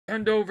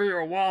Hand over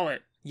your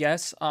wallet.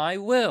 Yes, I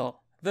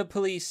will. The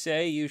police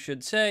say you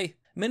should say,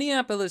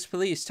 Minneapolis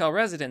police tell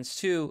residents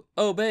to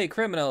obey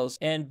criminals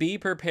and be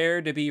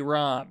prepared to be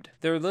robbed.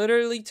 They're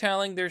literally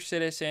telling their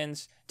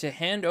citizens to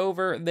hand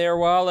over their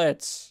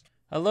wallets.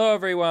 Hello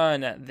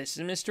everyone, this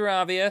is Mr.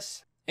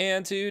 Obvious,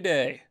 and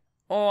today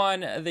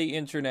on the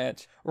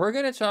internet, we're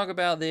going to talk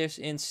about this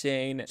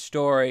insane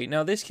story.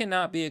 Now, this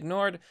cannot be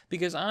ignored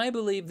because I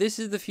believe this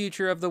is the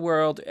future of the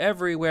world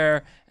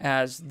everywhere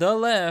as the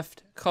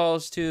left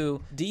calls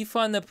to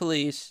defund the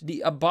police,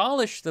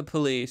 abolish the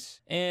police,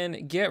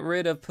 and get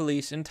rid of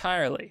police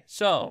entirely.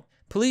 So,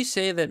 police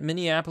say that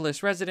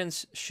Minneapolis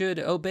residents should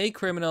obey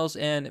criminals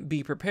and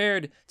be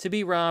prepared to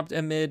be robbed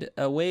amid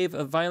a wave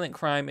of violent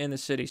crime in the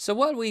city. So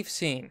what we've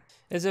seen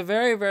is a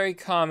very, very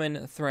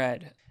common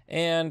thread,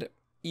 and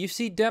you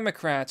see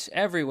Democrats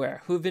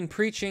everywhere who've been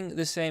preaching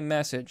the same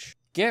message.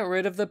 Get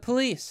rid of the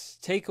police.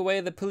 Take away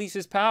the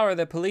police's power.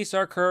 The police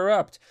are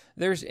corrupt.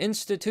 There's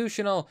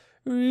institutional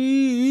racism.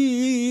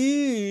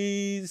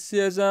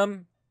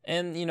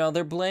 And, you know,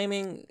 they're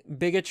blaming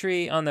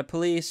bigotry on the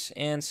police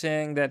and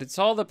saying that it's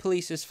all the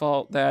police's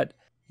fault that,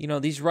 you know,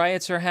 these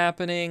riots are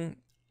happening.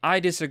 I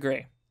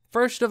disagree.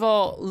 First of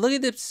all, look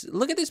at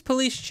this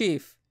police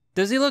chief.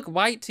 Does he look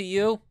white to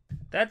you?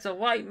 That's a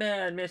white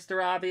man,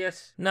 Mr.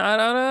 Obvious. No,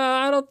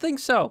 I don't think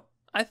so.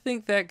 I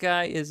think that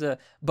guy is a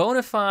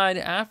bona fide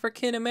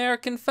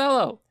African-American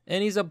fellow,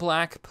 and he's a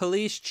black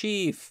police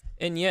chief.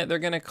 And yet they're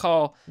going to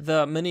call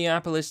the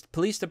Minneapolis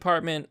Police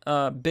Department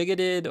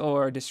bigoted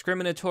or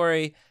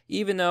discriminatory,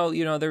 even though,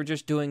 you know, they're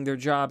just doing their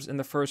jobs in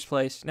the first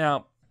place.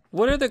 Now,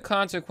 what are the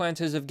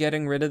consequences of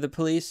getting rid of the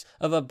police,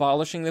 of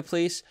abolishing the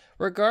police,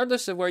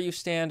 regardless of where you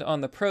stand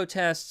on the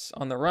protests,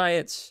 on the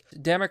riots,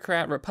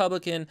 Democrat,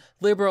 Republican,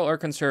 liberal, or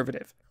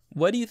conservative?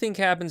 What do you think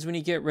happens when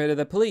you get rid of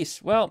the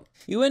police? Well,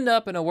 you end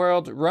up in a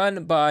world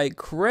run by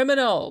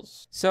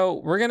criminals. So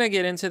we're going to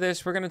get into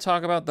this. We're going to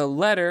talk about the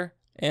letter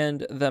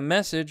and the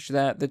message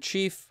that the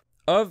chief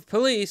of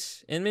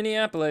police in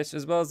Minneapolis,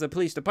 as well as the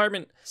police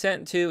department,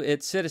 sent to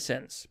its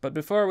citizens. But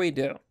before we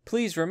do,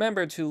 please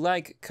remember to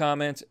like,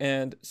 comment,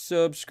 and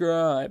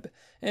subscribe,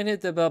 and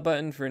hit the bell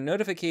button for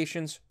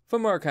notifications for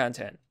more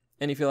content.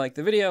 And if you like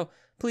the video,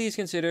 please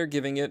consider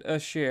giving it a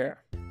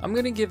share. I'm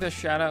going to give a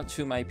shout out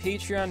to my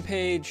Patreon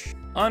page.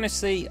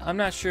 Honestly, I'm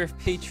not sure if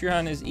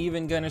Patreon is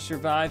even going to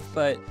survive,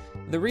 but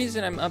the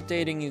reason I'm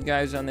updating you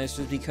guys on this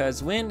is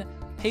because when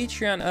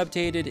Patreon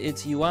updated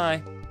its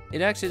UI,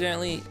 it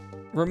accidentally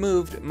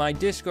removed my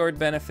Discord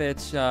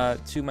benefits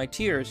to my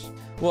tiers.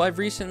 Well, I've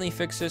recently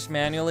fixed this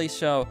manually,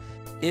 so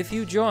if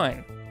you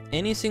join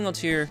any single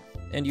tier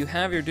and you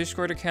have your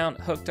Discord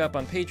account hooked up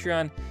on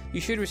Patreon, you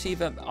should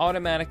receive an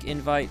automatic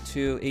invite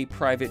to a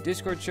private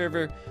Discord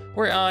server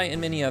where I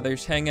and many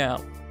others hang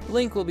out.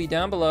 Link will be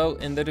down below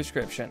in the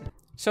description.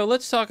 So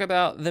let's talk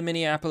about the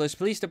Minneapolis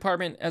Police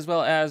Department as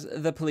well as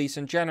the police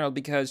in general,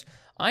 because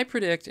I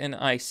predict and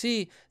I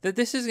see that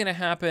this is going to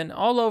happen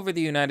all over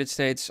the United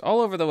States, all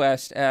over the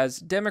West, as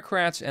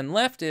Democrats and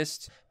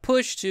leftists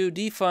push to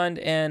defund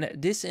and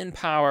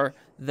disempower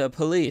the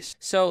police.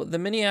 So the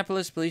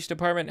Minneapolis Police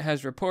Department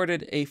has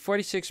reported a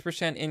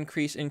 46%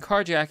 increase in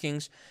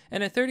carjackings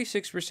and a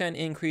 36%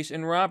 increase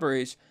in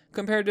robberies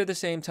compared to the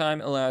same time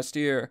last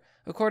year,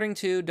 according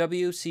to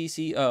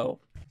WCCO.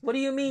 What do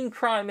you mean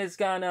crime has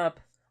gone up?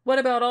 What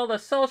about all the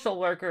social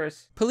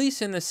workers?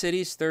 Police in the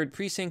city's 3rd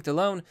precinct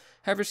alone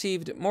have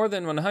received more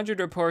than 100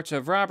 reports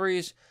of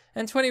robberies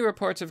and 20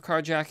 reports of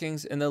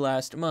carjackings in the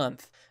last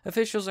month.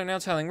 Officials are now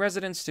telling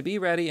residents to be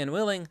ready and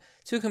willing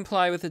to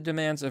comply with the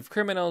demands of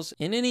criminals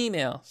in an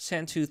email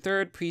sent to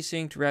 3rd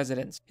precinct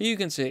residents. Here you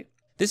can see.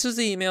 This is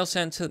the email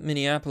sent to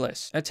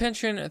Minneapolis.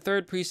 Attention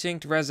 3rd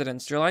Precinct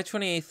residents, July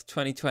 28th,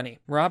 2020.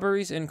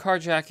 Robberies and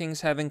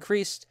carjackings have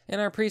increased in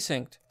our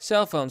precinct.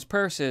 Cell phones,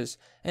 purses,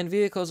 and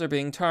vehicles are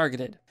being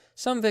targeted.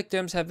 Some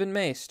victims have been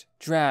maced,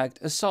 dragged,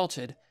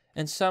 assaulted,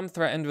 and some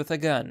threatened with a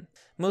gun.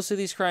 Most of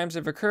these crimes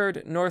have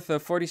occurred north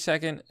of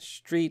 42nd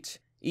Street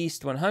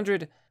East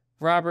 100.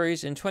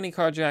 Robberies and 20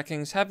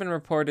 carjackings have been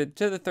reported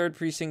to the 3rd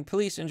Precinct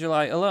Police in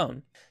July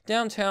alone.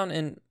 Downtown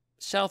and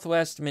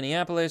southwest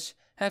Minneapolis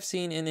have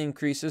seen an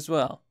increase as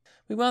well.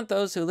 We want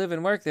those who live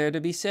and work there to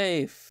be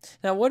safe.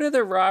 Now, what are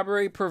the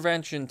robbery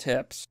prevention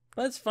tips?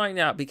 Let's find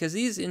out, because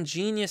these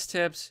ingenious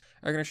tips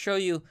are going to show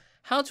you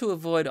how to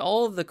avoid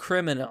all of the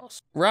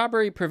criminals.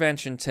 Robbery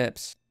prevention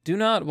tips. Do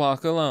not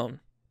walk alone.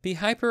 Be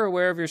hyper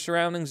aware of your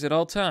surroundings at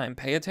all time.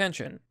 Pay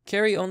attention.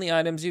 Carry only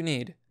items you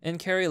need, and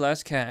carry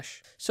less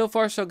cash. So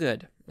far, so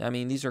good. I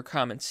mean, these are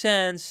common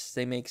sense.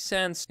 They make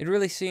sense. It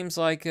really seems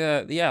like,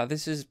 yeah,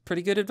 this is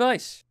pretty good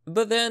advice.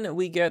 But then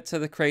we get to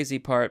the crazy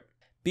part.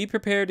 Be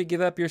prepared to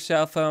give up your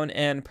cell phone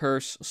and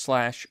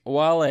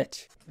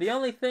purse/wallet. The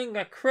only thing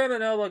a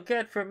criminal will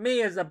get from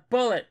me is a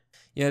bullet.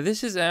 Yeah,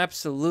 this is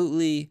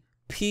absolutely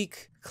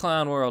peak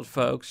clown world,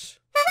 folks.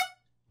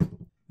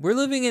 We're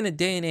living in a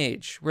day and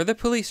age where the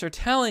police are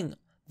telling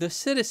the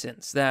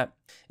citizens that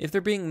if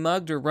they're being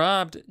mugged or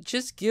robbed,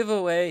 just give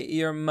away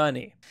your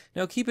money.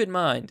 Now keep in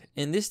mind,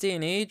 in this day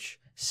and age,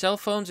 cell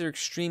phones are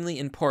extremely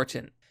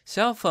important.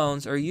 Cell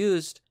phones are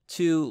used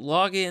to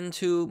log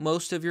into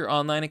most of your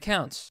online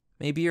accounts.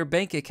 Maybe your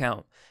bank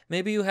account.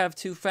 Maybe you have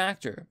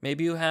two-factor.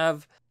 Maybe you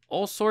have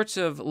all sorts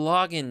of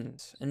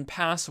logins and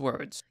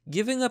passwords.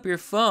 Giving up your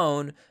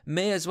phone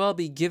may as well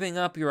be giving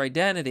up your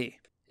identity.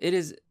 It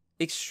is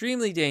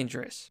extremely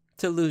dangerous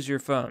to lose your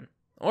phone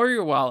or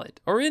your wallet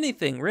or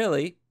anything,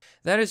 really.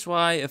 That is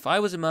why if I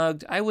was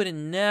mugged, I would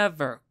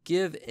never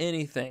give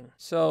anything.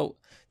 So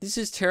this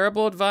is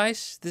terrible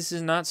advice. This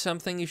is not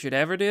something you should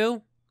ever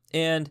do.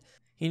 And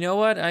you know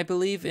what? I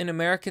believe in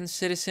American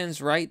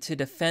citizens' right to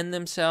defend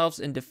themselves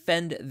and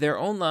defend their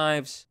own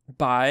lives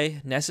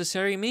by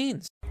necessary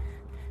means.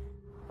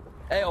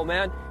 Hey, old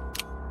man,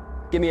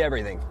 give me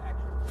everything.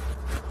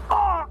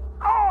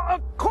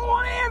 Call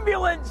an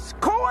ambulance!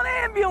 Call an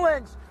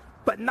ambulance!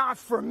 But not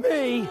for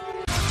me!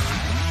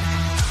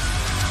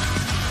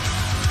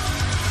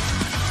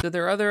 So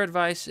their other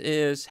advice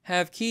is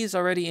have keys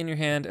already in your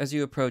hand as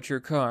you approach your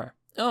car.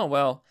 Oh,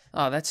 well,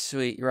 that's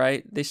sweet,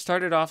 right? They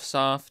started off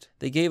soft,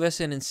 they gave us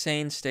an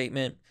insane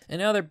statement, and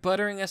now they're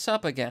buttering us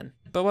up again.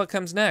 But what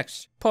comes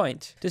next?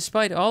 Point.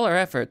 Despite all our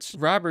efforts,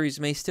 robberies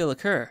may still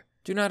occur.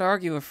 Do not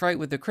argue or fight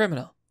with the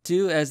criminal.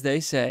 Do as they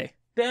say.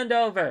 Bend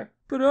over.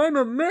 But I'm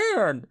a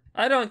man.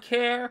 I don't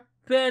care.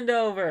 Bend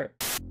over.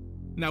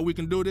 Now we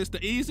can do this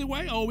the easy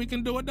way or we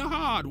can do it the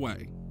hard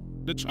way.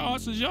 The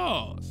choice is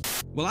yours.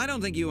 Well, I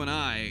don't think you and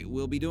I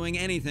will be doing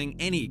anything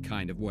any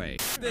kind of way.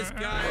 This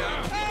guy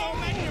don't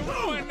make you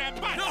ruin that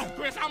bike. No,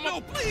 Chris, I'm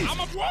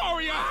a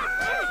warrior.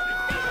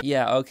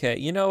 Yeah, okay.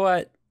 You know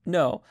what?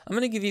 No, I'm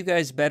going to give you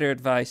guys better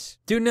advice.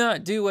 Do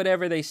not do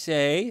whatever they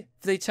say.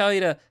 If they tell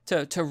you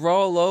to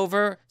roll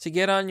over, to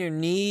get on your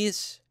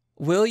knees,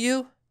 will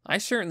you? I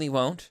certainly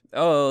won't.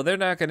 Oh, they're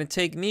not going to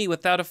take me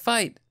without a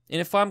fight. And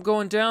if I'm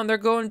going down, they're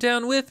going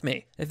down with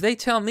me. If they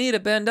tell me to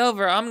bend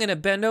over, I'm going to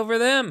bend over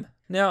them.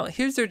 Now,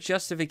 here's their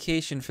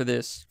justification for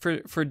this,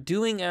 for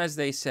doing as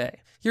they say.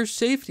 Your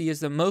safety is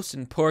the most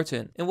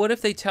important. And what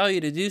if they tell you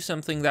to do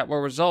something that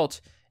will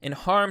result in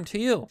harm to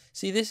you?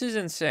 See, this is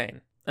insane.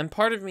 And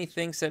part of me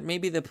thinks that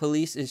maybe the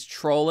police is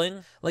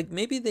trolling. Like,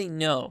 maybe they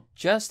know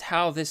just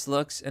how this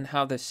looks and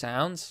how this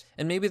sounds.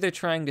 And maybe they're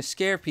trying to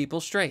scare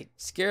people straight.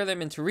 Scare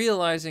them into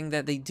realizing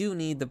that they do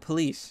need the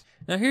police.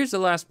 Now, here's the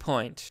last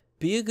point.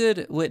 Be a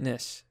good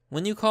witness.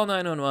 When you call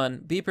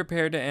 911, be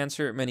prepared to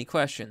answer many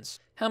questions.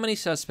 How many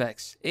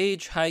suspects?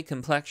 Age, height,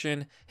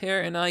 complexion,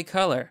 hair, and eye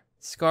color.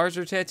 Scars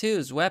or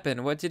tattoos?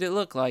 Weapon? What did it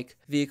look like?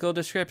 Vehicle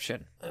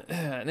description.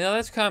 Now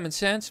that's common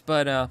sense,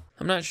 but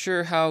I'm not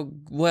sure how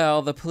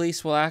well the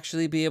police will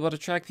actually be able to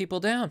track people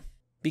down.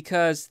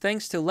 Because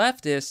thanks to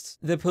leftists,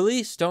 the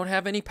police don't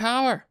have any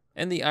power.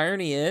 And the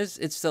irony is,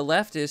 it's the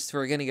leftists who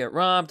are going to get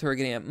robbed, who are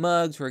going to get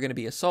mugged, who are going to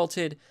be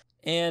assaulted.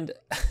 And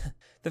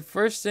the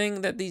first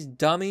thing that these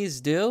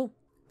dummies do?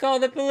 Call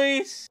the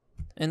police!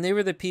 And they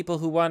were the people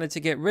who wanted to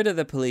get rid of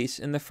the police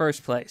in the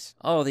first place.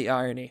 Oh, the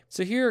irony.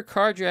 So here are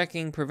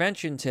carjacking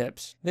prevention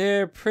tips.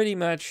 They're pretty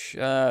much,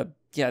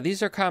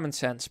 these are common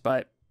sense,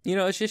 but,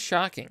 it's just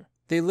shocking.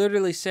 They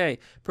literally say,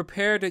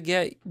 prepare to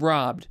get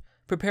robbed.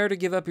 Prepare to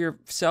give up your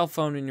cell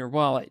phone and your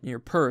wallet and your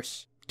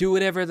purse. Do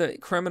whatever the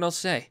criminals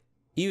say.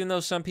 Even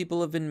though some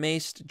people have been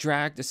maced,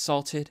 dragged,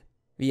 assaulted.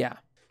 Yeah.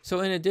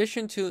 So in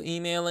addition to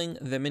emailing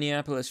the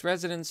Minneapolis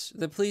residents,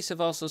 the police have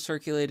also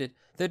circulated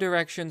the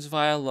directions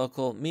via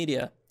local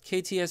media.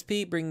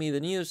 KTSP, Bring Me the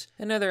News,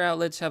 and other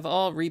outlets have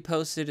all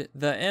reposted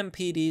the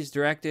MPD's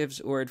directives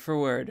word for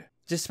word.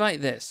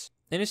 Despite this,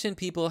 innocent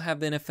people have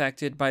been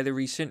affected by the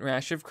recent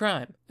rash of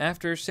crime.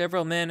 After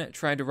several men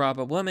tried to rob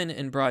a woman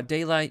in broad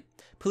daylight,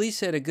 police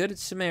said a good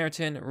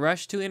Samaritan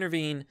rushed to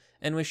intervene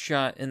and was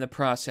shot in the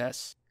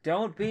process.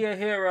 Don't be a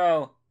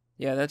hero.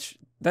 Yeah,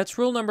 that's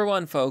rule number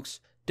 1, folks.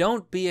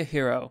 Don't be a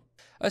hero,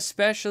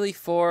 especially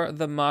for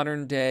the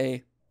modern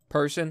day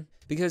person,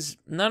 because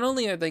not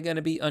only are they going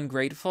to be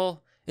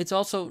ungrateful, it's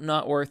also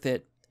not worth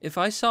it. If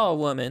I saw a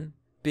woman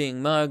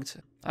being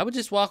mugged, I would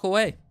just walk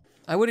away.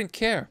 I wouldn't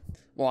care.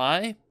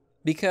 Why?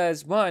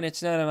 Because 1,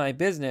 it's none of my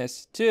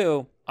business.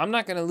 2, I'm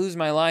not going to lose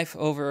my life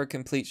over a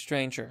complete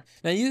stranger.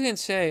 Now you can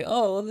say,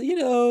 oh,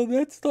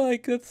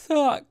 that's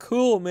not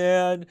cool,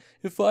 man.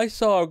 If I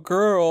saw a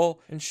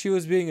girl and she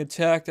was being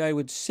attacked, I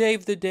would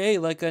save the day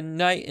like a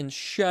knight in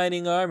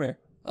shining armor.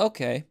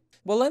 Okay,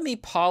 well let me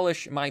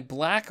polish my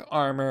black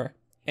armor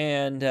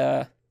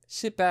and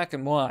sit back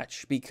and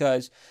watch,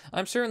 because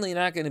I'm certainly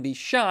not going to be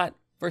shot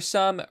for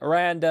some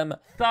random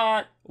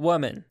thought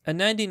woman. A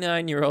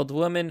 99-year-old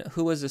woman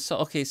who was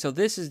assaulted. Okay, so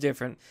this is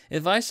different.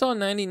 If I saw a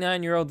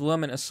 99-year-old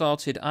woman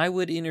assaulted, I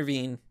would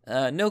intervene.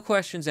 No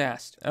questions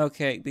asked.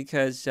 Okay,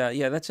 because,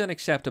 that's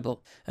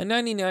unacceptable. A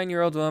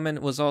 99-year-old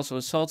woman was also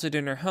assaulted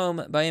in her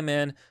home by a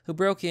man who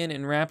broke in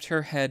and wrapped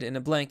her head in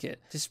a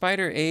blanket. Despite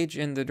her age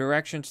and the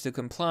directions to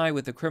comply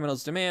with the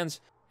criminal's demands,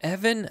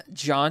 Evan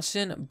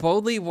Johnson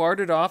boldly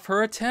warded off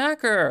her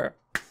attacker.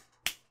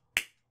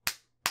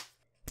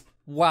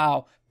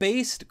 Wow,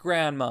 based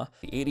grandma.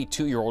 The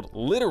 82-year-old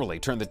literally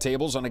turned the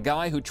tables on a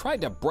guy who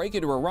tried to break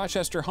into her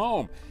Rochester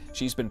home.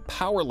 She's been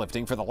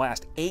powerlifting for the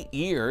last 8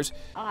 years.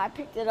 I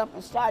picked it up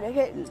and started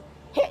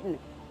hitting.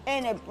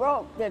 and it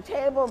broke. The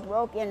table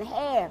broke in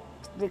half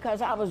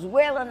because I was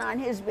wailing on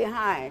his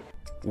behind.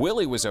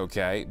 Willie was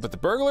okay, but the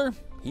burglar,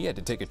 he had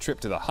to take a trip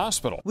to the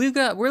hospital.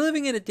 We're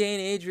living in a day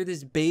and age where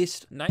this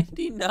based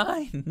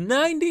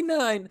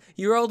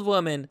 99-year-old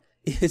woman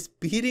is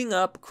beating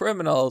up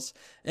criminals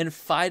and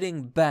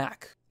fighting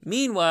back.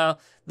 Meanwhile,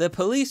 the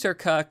police are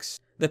cucks,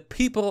 the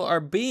people are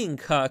being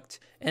cucked,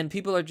 and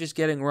people are just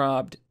getting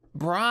robbed.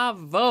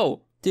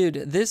 Bravo!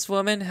 Dude, this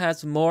woman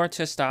has more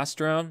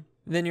testosterone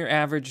than your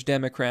average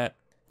Democrat.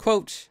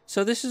 Quote,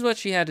 so this is what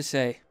she had to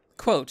say.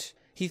 Quote,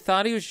 he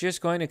thought he was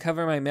just going to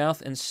cover my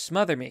mouth and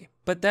smother me,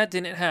 but that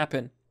didn't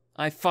happen.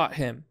 I fought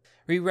him.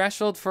 We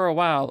wrestled for a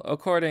while,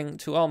 according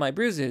to all my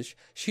bruises,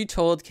 she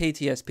told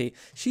KTSP.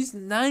 She's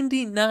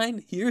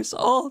 99 years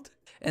old,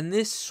 and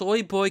this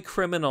soy boy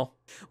criminal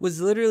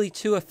was literally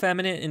too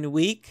effeminate and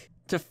weak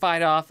to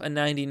fight off a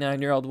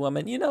 99-year-old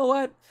woman. You know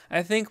what?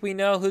 I think we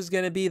know who's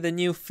going to be the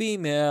new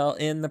female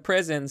in the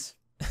prisons.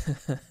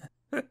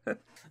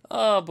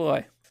 Oh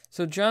boy.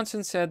 So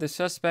Johnson said the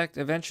suspect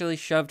eventually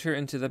shoved her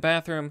into the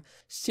bathroom,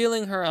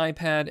 stealing her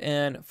iPad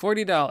and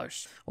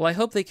 $40. Well, I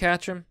hope they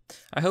catch him.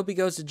 I hope he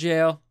goes to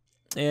jail.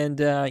 And,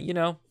 you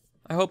know,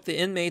 I hope the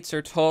inmates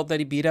are told that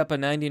he beat up a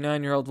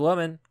 99-year-old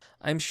woman.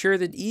 I'm sure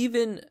that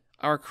even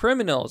our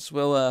criminals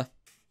will,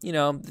 you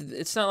know,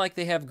 it's not like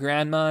they have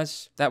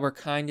grandmas that were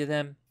kind to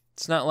them.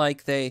 It's not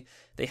like they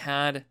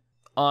had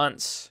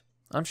aunts.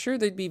 I'm sure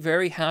they'd be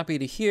very happy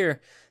to hear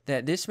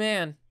that this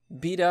man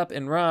beat up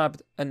and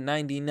robbed a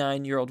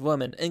 99-year-old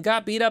woman and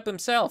got beat up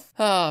himself.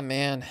 Oh,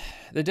 man.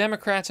 The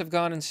Democrats have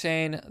gone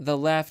insane. The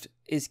left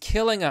is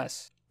killing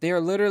us. They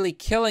are literally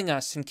killing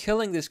us and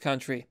killing this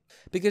country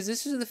because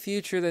this is the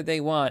future that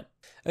they want.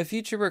 A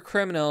future where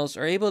criminals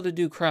are able to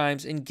do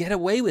crimes and get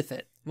away with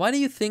it. Why do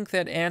you think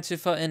that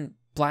Antifa and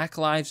Black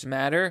Lives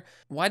Matter,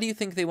 why do you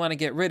think they want to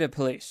get rid of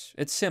police?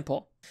 It's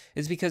simple.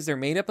 It's because they're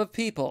made up of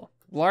people,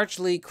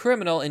 largely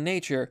criminal in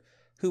nature,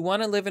 who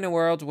want to live in a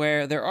world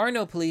where there are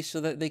no police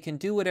so that they can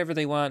do whatever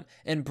they want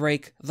and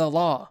break the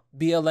law.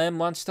 BLM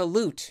wants to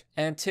loot.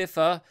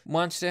 Antifa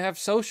wants to have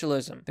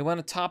socialism. They want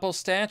to topple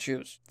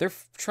statues. They're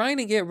trying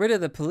to get rid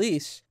of the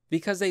police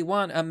because they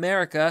want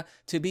America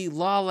to be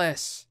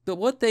lawless. But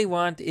what they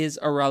want is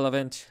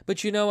irrelevant.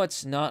 But you know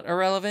what's not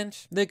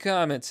irrelevant? The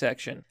comment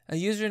section. A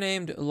user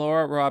named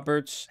Laura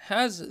Roberts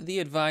has the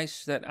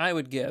advice that I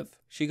would give.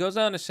 She goes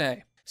on to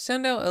say,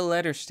 send out a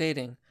letter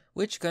stating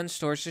which gun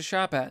stores to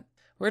shop at,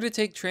 where to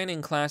take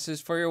training classes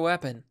for your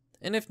weapon,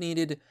 and if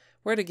needed,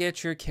 where to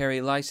get your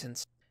carry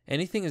license.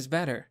 Anything is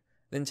better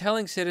than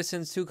telling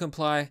citizens to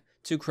comply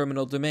to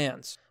criminal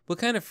demands. What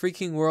kind of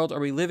freaking world are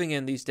we living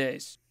in these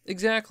days?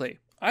 Exactly.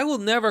 I will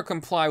never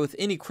comply with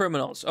any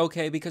criminals,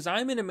 okay, because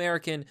I'm an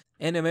American,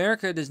 and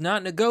America does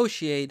not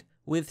negotiate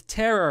with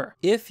terror.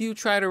 If you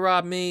try to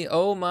rob me,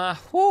 oh my,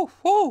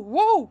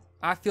 whoo,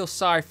 I feel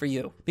sorry for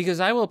you, because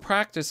I will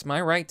practice my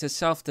right to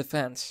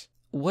self-defense.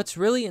 What's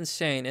really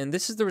insane, and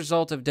this is the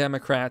result of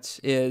Democrats,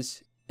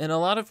 is in a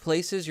lot of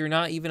places you're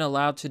not even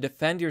allowed to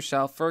defend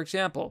yourself. For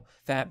example,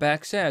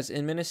 Fatback says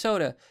in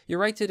Minnesota, your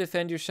right to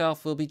defend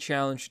yourself will be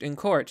challenged in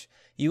court.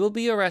 You will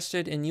be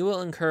arrested and you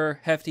will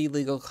incur hefty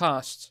legal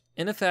costs.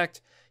 In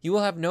effect, you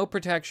will have no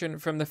protection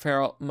from the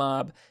feral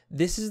mob.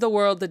 This is the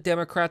world that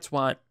Democrats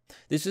want.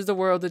 This is the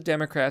world that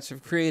Democrats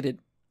have created.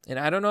 And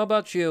I don't know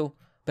about you,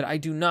 but I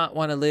do not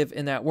want to live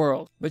in that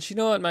world. But you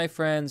know what, my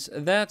friends?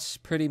 That's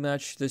pretty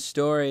much the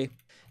story.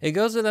 It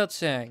goes without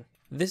saying,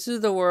 this is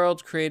the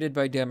world created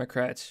by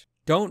Democrats.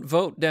 Don't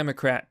vote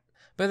Democrat.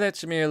 But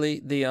that's merely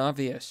the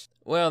obvious.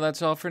 Well,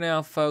 that's all for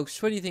now,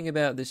 folks. What do you think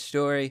about this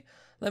story?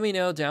 Let me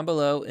know down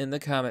below in the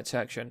comment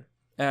section.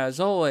 As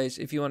always,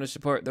 if you want to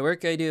support the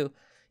work I do,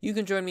 you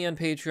can join me on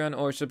Patreon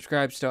or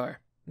Subscribestar.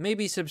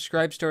 Maybe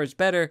Subscribestar is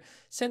better,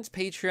 since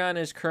Patreon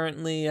is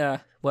currently,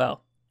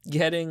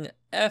 getting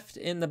effed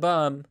in the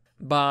bum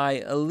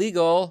by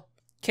illegal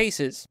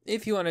cases.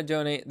 If you want to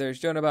donate, there's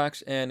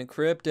Donabox and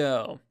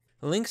crypto.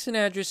 Links and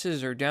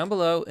addresses are down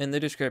below in the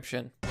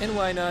description. And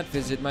why not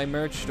visit my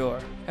merch store?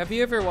 Have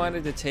you ever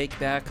wanted to take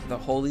back the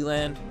Holy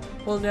Land?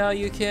 Well, now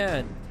you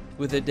can,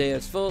 with a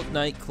Deus Vult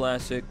Night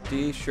Classic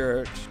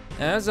t-shirt.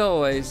 As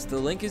always, the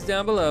link is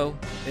down below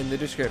in the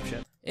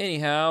description.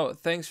 Anyhow,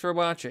 thanks for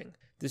watching.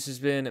 This has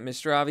been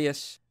Mr.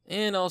 Obvious,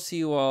 and I'll see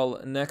you all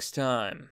next time.